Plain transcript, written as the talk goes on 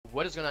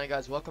What is going on,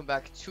 guys? Welcome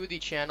back to the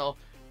channel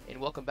and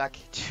welcome back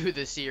to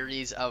the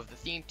series of the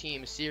theme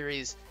team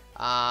series.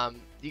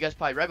 You guys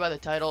probably read by the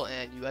title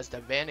and you guys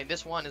demanded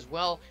this one as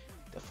well,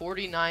 the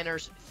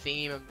 49ers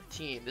theme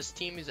team. This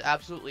team is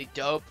absolutely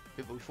dope.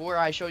 But before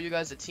I show you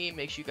guys the team,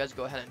 make sure you guys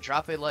go ahead and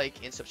drop a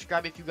like and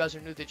subscribe if you guys are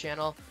new to the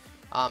channel.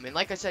 And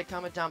like I said,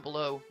 comment down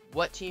below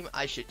what team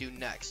I should do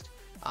next.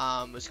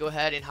 Let's go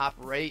ahead and hop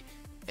right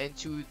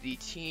into the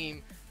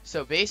team.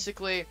 So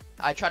basically,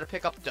 I try to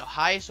pick up the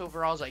highest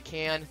overalls I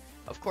can.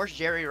 Of course,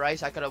 Jerry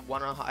Rice, I could have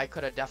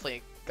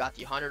definitely got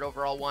the 100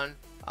 overall one.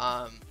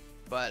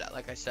 But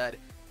like I said,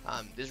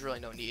 there's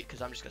really no need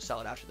because I'm just gonna sell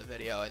it after the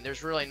video, and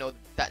there's really not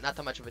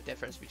that much of a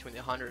difference between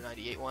the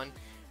 198 one.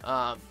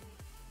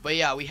 But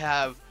yeah, we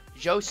have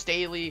Joe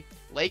Staley,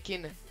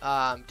 Lakin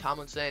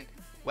Tomlinson,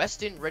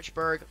 Weston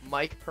Richburg,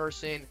 Mike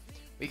Person.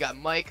 We got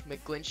Mike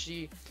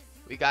McGlinchey.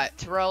 We got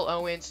Terrell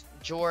Owens,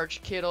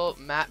 George Kittle,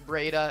 Matt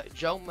Breida,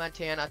 Joe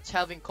Montana,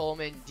 Tevin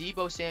Coleman,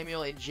 Deebo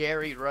Samuel, and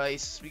Jerry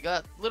Rice. We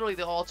got literally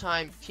the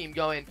all-time team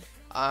going.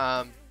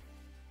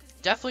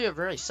 Definitely a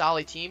very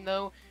solid team,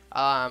 though.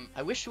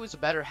 I wish it was a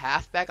better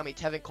halfback. I mean,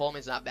 Tevin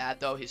Coleman's not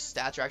bad, though. His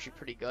stats are actually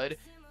pretty good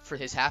for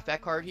his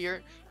halfback card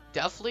here.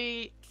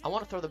 Definitely, I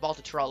want to throw the ball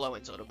to Terrell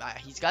Owens a little bit.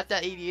 He's got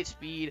that 88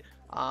 speed,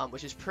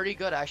 which is pretty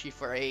good, actually,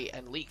 for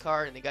an elite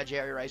card. And they got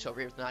Jerry Rice over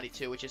here with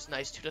 92, which is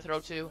nice to throw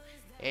to.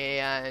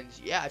 And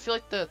yeah, I feel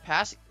like the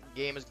pass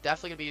game is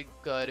definitely going to be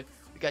good.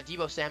 We got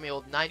Deebo Samuel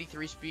with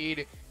 93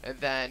 speed, and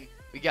then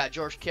we got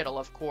George Kittle,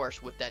 of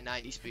course, with that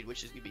 90 speed,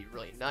 which is going to be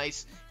really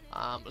nice.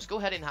 Let's go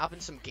ahead and hop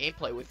in some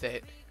gameplay with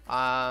it.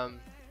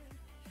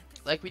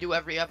 Like we do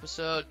every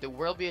episode, there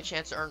will be a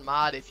chance to earn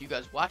mod if you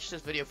guys watch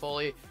this video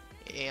fully.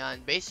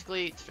 And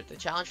basically, for the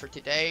challenge for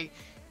today,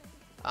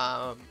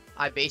 I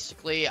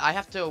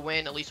have to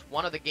win at least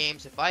one of the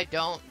games. If I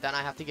don't, then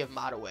I have to give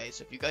mod away.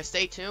 So if you guys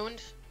stay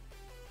tuned,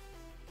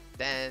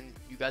 then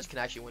you guys can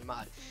actually win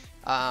mod.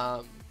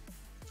 But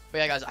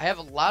yeah, guys, I have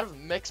a lot of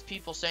mixed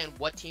people saying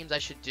what teams I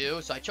should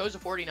do. So I chose the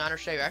 49ers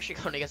today. We're actually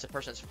going against a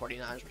person that's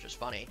 49ers, which is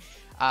funny.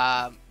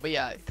 But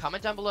yeah,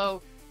 comment down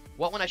below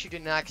what one I should do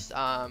next.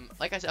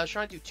 Like I said, I was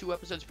trying to do 2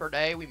 episodes per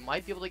day. We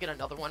might be able to get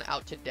another one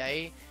out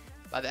today,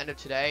 by the end of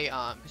today.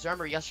 Because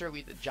remember, yesterday we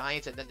had the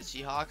Giants and then the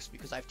Seahawks,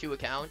 because I have 2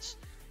 accounts.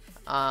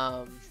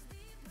 But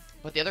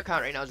the other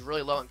account right now is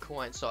really low in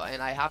coins,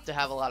 and I have to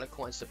have a lot of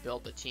coins to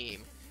build the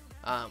team.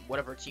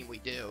 Whatever team we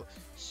do.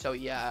 So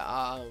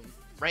yeah,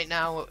 right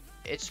now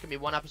it's gonna be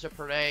 1 episode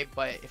per day,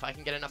 but if I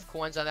can get enough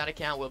coins on that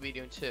account, we'll be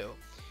doing 2.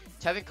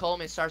 Tevin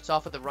Coleman starts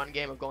off with the run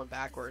game of going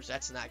backwards.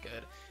 That's not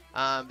good.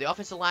 The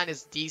offensive line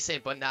is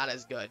decent, but not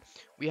as good.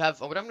 We have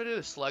what I'm gonna do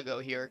is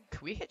Sluggo here.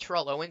 Can we hit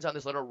Terrell Owens on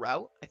this little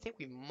route? I think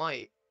we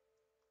might.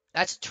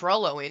 That's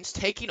Terrell Owens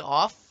taking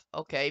off.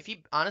 Okay,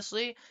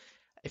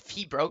 if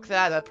he broke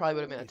that, that probably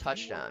would have been a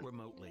touchdown.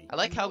 I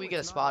like how we get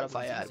a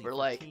Spotify ad. We're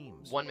like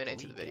 1 minute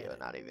into the video,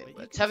 not even.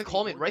 But Tevin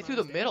Coleman right through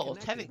the middle.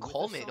 Tevin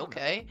Coleman,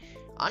 okay.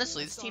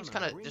 Honestly, this team's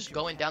kind of just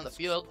going down the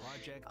field.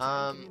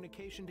 Got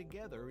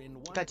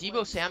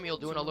Deebo Samuel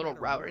doing a little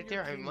route right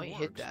there. I might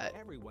hit that.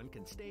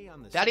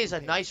 That is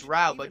a nice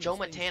route, but Joe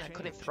Montana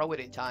couldn't throw it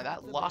in time.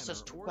 That lost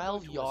us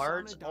 12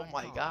 yards. Oh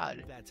my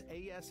god.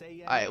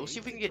 Alright, we'll see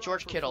if we can get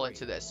George Kittle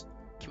into this.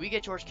 Can we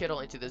get George Kittle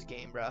into this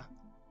game, bruh?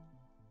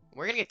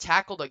 We're going to get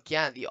tackled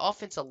again. The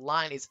offensive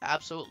line is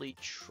absolutely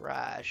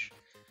trash.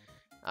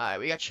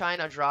 Alright, we got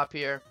China drop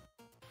here.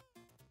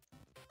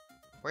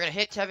 We're going to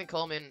hit Tevin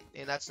Coleman,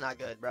 and that's not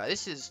good, bro.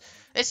 This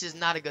is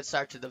not a good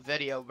start to the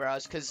video,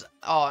 bros. Because,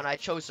 oh, and I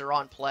chose the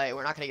wrong play.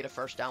 We're not going to get a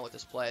first down with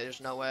this play.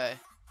 There's no way.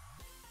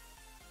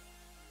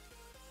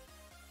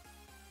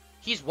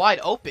 He's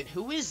wide open.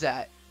 Who is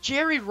that?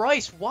 Jerry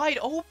Rice, wide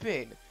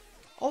open.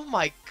 Oh,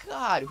 my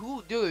God.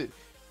 Who, dude?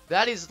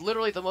 That is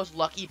literally the most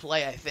lucky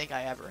play I think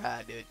I ever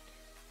had, dude.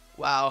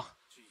 Wow.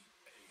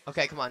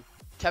 Okay, come on.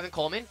 Tevin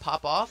Coleman,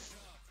 pop off.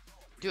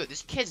 Dude,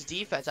 this kid's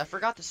defense, I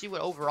forgot to see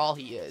what overall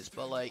he is,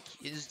 but, like,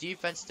 his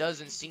defense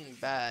doesn't seem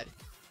bad.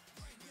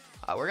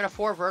 We're going to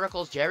 4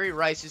 verticals. Jerry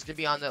Rice is going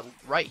to be on the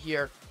right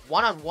here.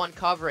 One-on-one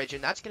coverage,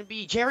 and that's going to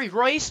be Jerry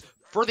Rice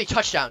for the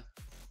touchdown.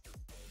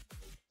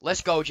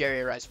 Let's go,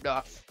 Jerry Rice.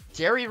 No,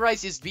 Jerry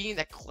Rice is being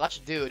the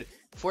clutch dude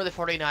for the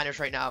 49ers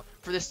right now,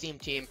 for this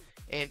team.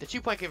 And the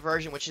 2-point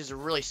conversion, which is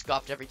really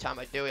scuffed every time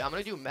I do it. I'm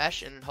going to do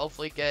mesh and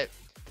hopefully get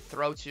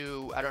throw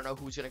to, I don't know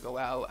who's going to go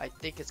out. I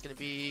think it's going to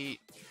be,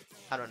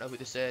 I don't know who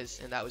this is,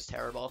 and that was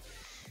terrible.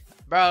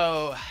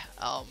 Bro,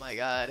 oh my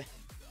god.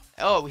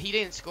 Oh, he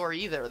didn't score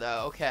either,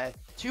 though. Okay.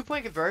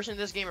 2-point conversion in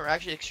this game are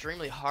actually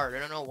extremely hard. I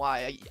don't know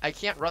why. I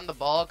can't run the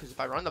ball, because if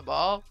I run the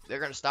ball, they're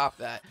going to stop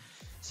that.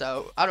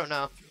 So, I don't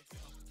know.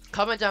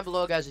 Comment down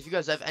below, guys, if you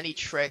guys have any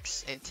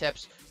tricks and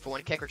tips for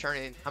when kick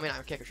returning. I mean,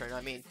 not kick returning,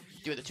 I mean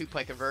do the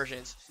 2-point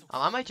conversions.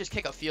 I might just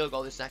kick a field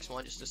goal this next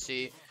one just to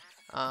see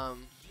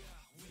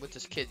what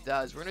this kid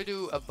does. We're going to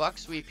do a buck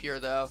sweep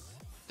here, though.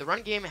 The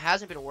run game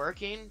hasn't been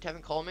working.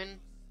 Tevin Coleman,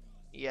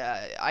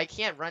 yeah, I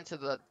can't run to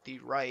the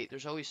right.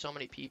 There's always so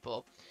many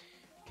people.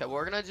 Okay,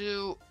 we're going to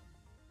do,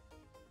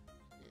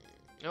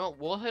 you know,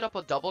 we'll hit up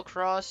a double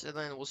cross, and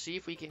then we'll see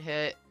if we can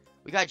hit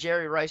We got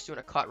Jerry Rice doing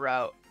a cut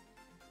route.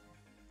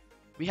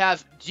 We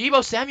have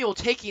Deebo Samuel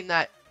taking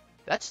that.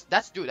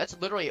 Dude, that's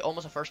literally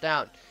almost a first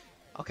down.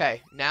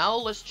 Okay, now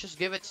let's just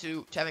give it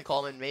to Tevin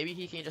Coleman. Maybe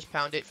he can just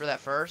pound it for that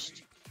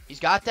first. He's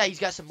got that. He's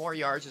got some more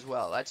yards as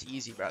well. That's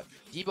easy, bro.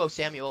 Deebo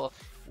Samuel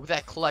with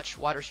that clutch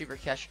wide receiver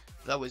catch.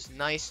 That was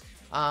nice.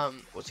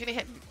 Let's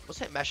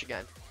hit mesh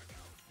again.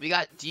 We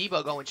got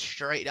Deebo going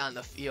straight down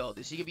the field.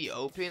 Is he gonna be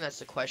open? That's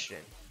the question.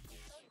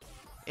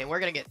 And we're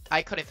gonna get.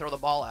 I couldn't throw the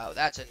ball out.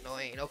 That's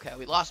annoying. Okay,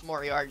 we lost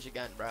more yards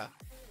again, bro.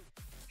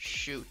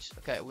 Shoot.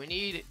 Okay, we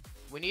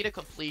need a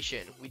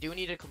completion. We do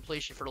need a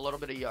completion for a little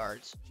bit of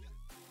yards.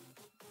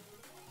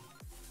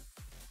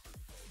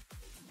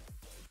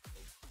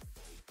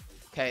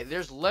 Okay,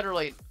 there's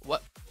literally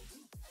what?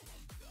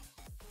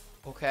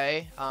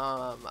 Okay,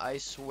 I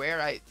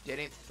swear I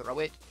didn't throw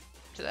it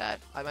to that.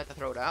 I meant to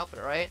throw it out, but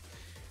alright.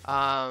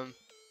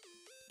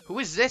 Who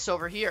is this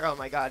over here? Oh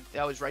my god,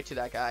 that was right to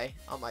that guy.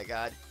 Oh my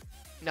god.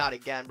 Not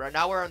again, bro.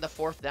 Now we're on the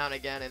 4th down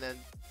again, and then,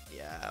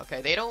 yeah,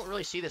 okay. They don't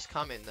really see this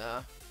coming, though.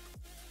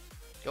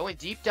 Going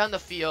deep down the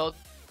field.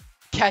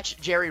 Catch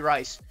Jerry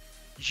Rice.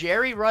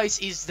 Jerry Rice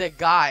is the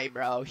guy,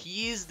 bro.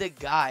 He's the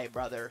guy,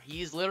 brother.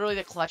 He's literally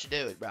the clutch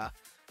dude, bro.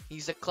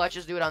 He's the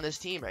clutchest dude on this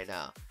team right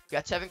now. We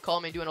got Tevin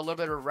Coleman doing a little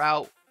bit of a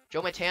route.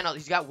 Joe Montana,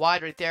 he's got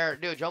wide right there.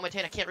 Dude, Joe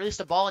Montana can't release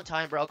the ball in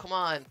time, bro. Come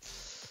on.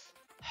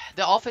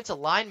 The offensive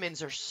linemen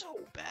are so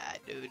bad,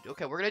 dude.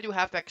 Okay, we're going to do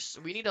halfbacks.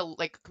 We need to,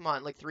 like, come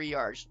on, like 3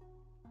 yards.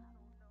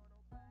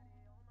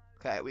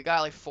 Okay, we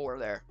got like 4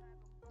 there.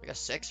 We got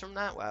 6 from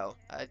that? Wow,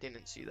 I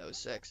didn't see those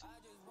 6.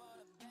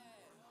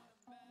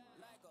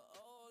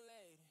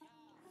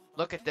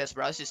 Look at this,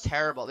 bro. This is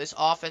terrible. This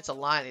offensive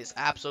line is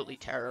absolutely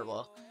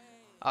terrible.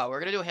 We're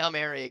going to do a Hail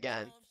Mary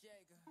again.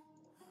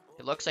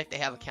 It looks like they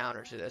have a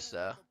counter to this,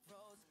 though.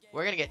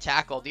 We're going to get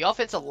tackled. The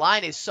offensive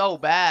line is so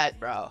bad,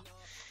 bro.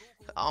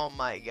 Oh,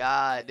 my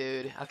God,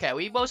 dude. Okay,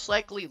 we most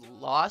likely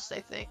lost,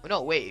 I think.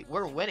 No, wait.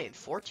 We're winning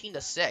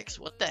 14-6.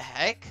 What the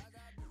heck?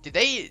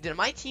 Did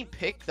my team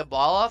pick the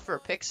ball off for a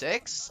pick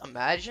 6?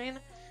 Imagine.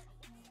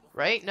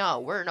 Right? No,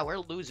 we're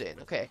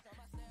losing. Okay.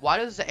 Why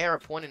does the arrow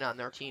pointing on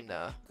their team,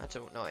 though? That's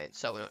annoying.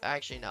 So,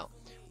 actually, no.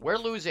 We're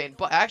losing.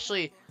 But,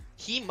 actually,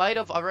 he might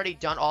have already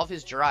done all of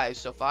his drives.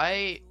 So, if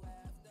I...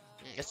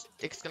 It's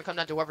going to come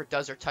down to whoever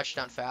does their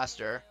touchdown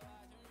faster.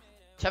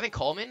 Tevin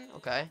Coleman?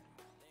 Okay.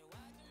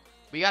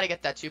 We got to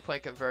get that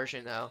 2-point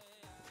conversion, though,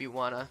 if we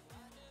want to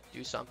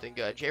do something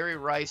good. Jerry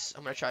Rice,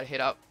 I'm going to try to hit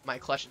up my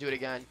clutch and do it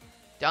again.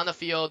 Down the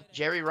field,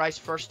 Jerry Rice,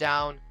 first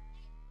down.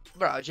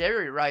 Bro,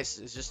 Jerry Rice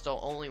is just the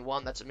only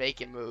one that's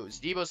making moves.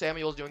 Deebo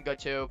Samuel's doing good,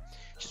 too.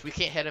 Just we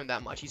can't hit him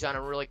that much. He's on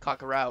a really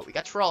cock route. We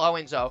got Terrell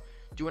Owens, though,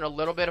 doing a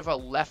little bit of a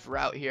left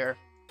route here.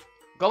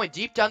 Going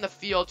deep down the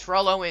field,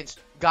 Terrell Owens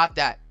got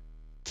that.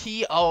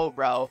 T.O.,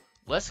 bro.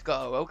 Let's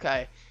go.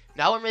 Okay.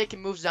 Now we're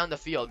making moves down the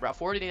field, bro.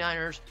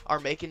 49ers are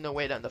making their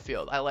way down the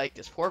field. I like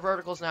this. 4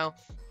 verticals now.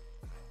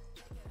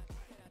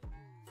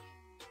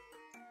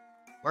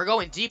 We're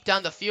going deep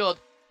down the field.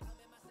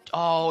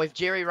 Oh, if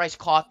Jerry Rice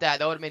caught that,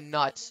 that would have been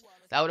nuts.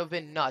 That would have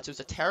been nuts. It was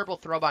a terrible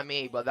throw by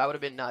me, but that would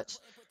have been nuts.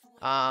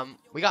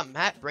 We got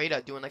Matt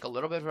Breida doing like a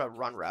little bit of a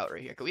run route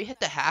right here. Can we hit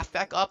the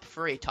halfback up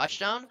for a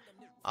touchdown?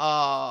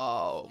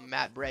 Oh,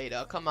 Matt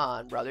Breida. Come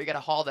on, brother. You got to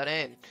haul that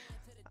in.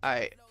 All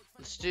right.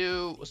 Let's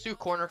do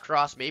corner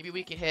cross. Maybe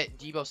we can hit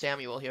Deebo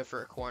Samuel here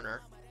for a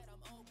corner.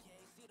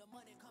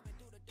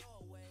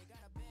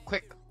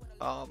 Quick.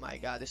 Oh, my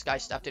God. This guy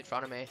stepped in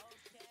front of me.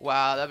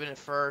 Wow, that would have been a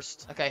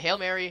first. Okay, Hail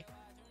Mary.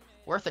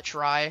 Worth a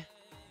try.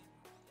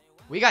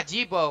 We got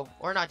Deebo.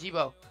 Or not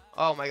Deebo.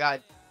 Oh, my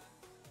God.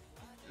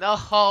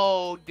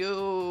 No,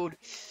 dude.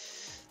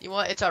 You know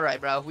what? It's all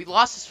right, bro. We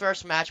lost this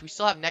first match. We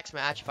still have next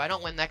match. If I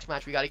don't win next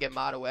match, we got to get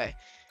mod away.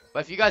 But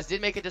if you guys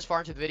did make it this far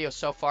into the video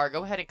so far,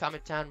 go ahead and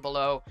comment down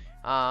below.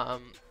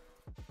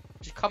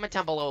 Just comment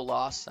down below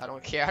loss. I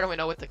don't care. I don't even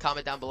know what to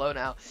comment down below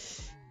now.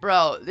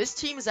 Bro, this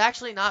team is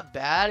actually not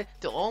bad.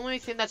 The only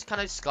thing that's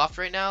kind of scuffed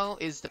right now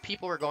is the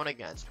people we're going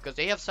against. Because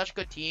they have such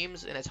good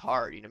teams, and it's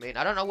hard. You know what I mean?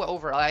 I don't know what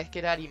overall I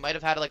could had. He might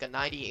have had like a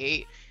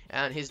 98.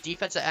 And his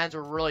defensive ends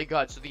were really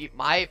good. So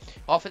my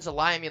offensive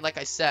line, I mean, like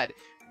I said,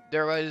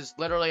 there was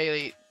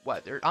literally...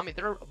 What? There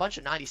are a bunch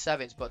of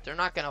 97s, but they're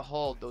not going to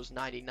hold those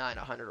 99,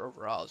 100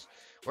 overalls.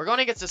 We're going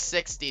against a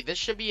 60. This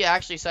should be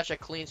actually such a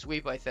clean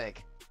sweep, I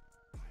think.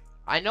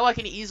 I know I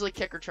can easily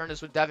kick return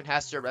this with Devin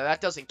Hester, but that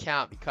doesn't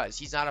count because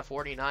he's not a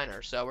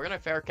 49er. So we're going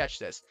to fair catch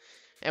this.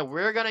 And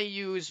we're going to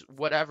use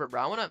whatever,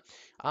 bro.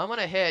 I'm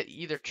gonna hit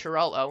either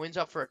Terrell Owens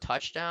up for a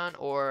touchdown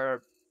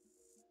or...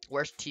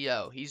 Where's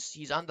T.O.?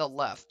 He's on the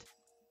left.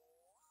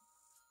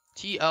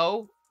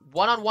 T.O.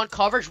 One-on-one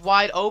coverage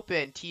wide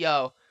open.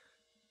 T.O.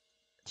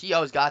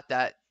 T.O.'s got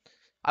that.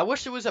 I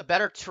wish there was a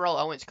better Terrell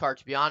Owens card,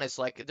 to be honest.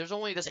 Like, there's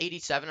only this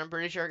 87, I'm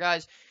pretty sure,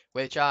 guys.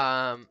 Which,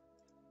 I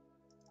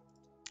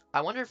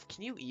wonder if,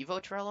 can you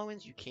Evo Terrell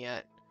Owens? You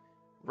can't.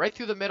 Right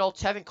through the middle,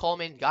 Tevin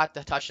Coleman got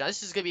the touchdown.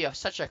 This is going to be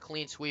such a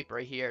clean sweep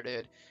right here,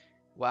 dude.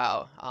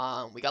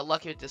 Wow. We got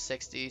lucky with the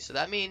 60. So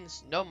that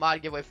means no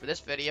mod giveaway for this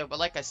video. But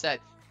like I said,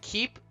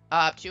 keep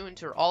tuned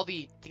to all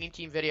the Theme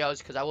Team videos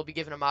because I will be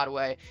giving a mod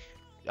away.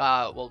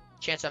 Well,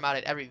 chance I'm out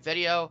at every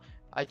video.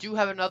 I do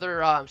have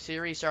another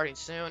series starting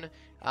soon,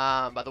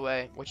 by the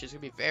way, which is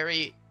gonna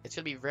be it's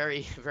gonna be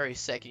very, very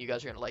sick, and you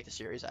guys are gonna like the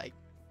series. I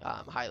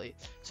highly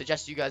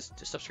suggest you guys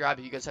to subscribe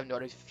if you guys have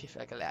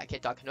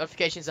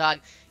notifications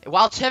on. And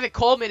while Tevin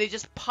Coleman is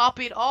just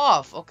popping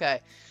off,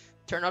 okay,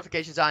 turn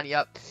notifications on,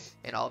 yep,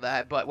 and all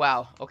that. But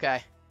wow,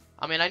 okay.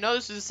 I mean, I know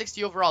this is a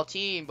 60 overall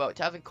team, but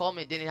Tevin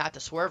Coleman didn't have to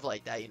swerve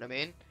like that. You know what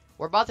I mean?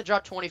 We're about to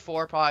drop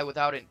 24, probably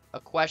without a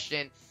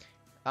question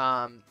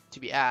to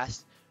be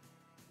asked.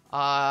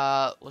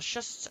 Let's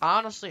just,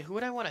 honestly, who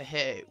would I want to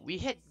hit? We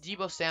hit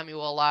Deebo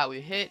Samuel a lot. We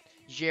hit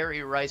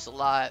Jerry Rice a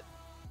lot.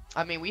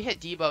 I mean, we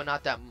hit Deebo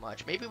not that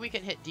much. Maybe we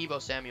can hit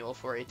Deebo Samuel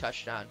for a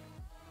touchdown.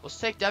 Let's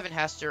take Devin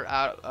Hester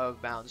out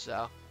of bounds,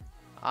 though.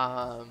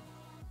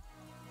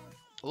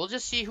 We'll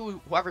just see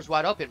whoever's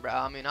wide open, bro.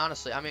 I mean,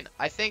 honestly,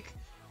 I think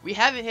we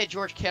haven't hit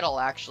George Kittle,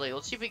 actually.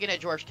 Let's see if we can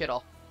hit George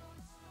Kittle.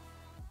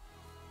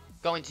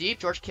 Going deep,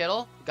 George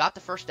Kittle. Got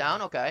the first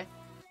down, okay.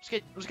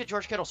 Let's get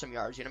George Kittle some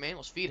yards, you know what I mean?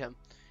 Let's feed him.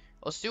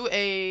 Let's do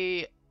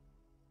a...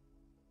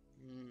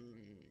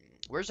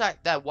 Where's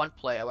that one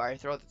play where I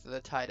throw it to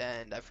the tight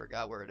end? I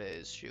forgot where it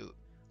is. Shoot.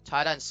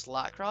 Tight end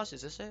slot cross?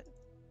 Is this it?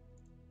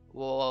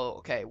 Well,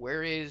 okay.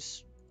 Where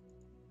is...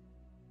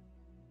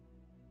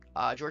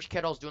 George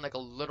Kittle's doing like a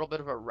little bit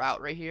of a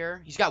route right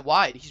here. He's got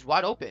wide. He's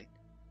wide open.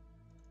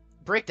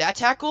 Break that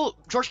tackle?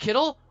 George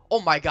Kittle?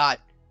 Oh my god.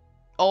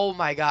 Oh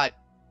my god.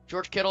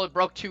 George Kittle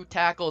broke 2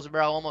 tackles,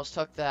 bro. Almost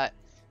took that.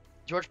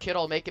 George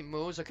Kittle making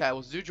moves. Okay,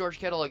 we'll do George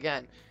Kittle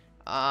again.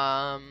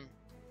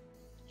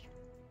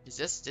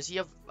 Does he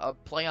have a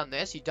play on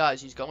this? He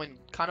does. He's going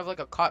kind of like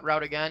a cut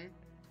route again.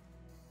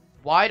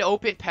 Wide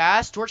open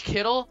pass. George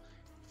Kittle.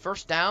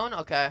 First down.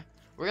 Okay.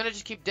 We're going to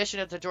just keep dishing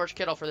it to George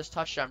Kittle for this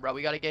touchdown, bro.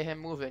 We got to get him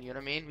moving, you know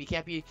what I mean? We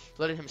can't be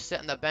letting him sit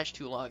on the bench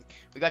too long.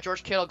 We got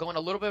George Kittle going a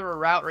little bit of a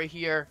route right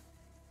here.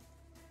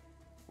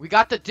 We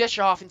got the dish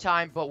off in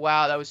time, but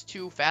wow, that was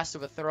too fast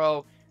of a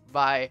throw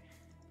by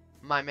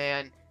my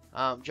man,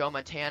 Joe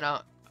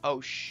Montana.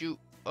 Oh, shoot.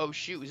 Oh,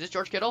 shoot. Is this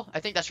George Kittle? I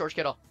think that's George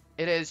Kittle.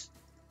 It is.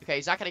 Okay,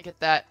 he's not going to get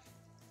that.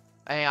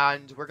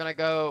 And we're going to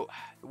go,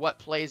 what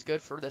play is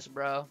good for this,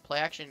 bro? Play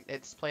action.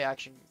 It's play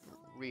action.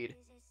 Read.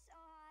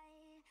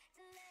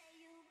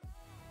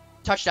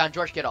 Touchdown,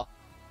 George Kittle.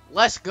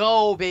 Let's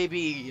go,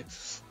 baby.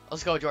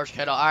 Let's go, George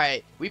Kittle. All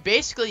right. We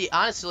basically,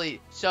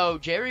 honestly, so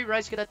Jerry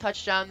Rice got a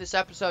touchdown this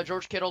episode.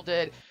 George Kittle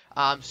did.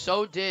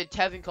 So did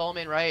Tevin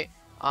Coleman, right?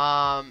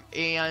 And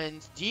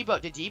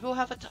Deebo. Did Deebo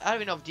have I don't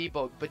even know if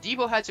Deebo, but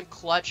Deebo had some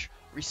clutch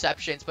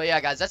receptions. But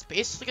yeah, guys, that's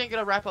basically going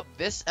to wrap up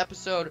this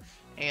episode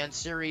and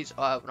series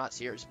of, not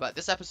series, but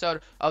this episode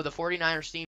of the 49ers team.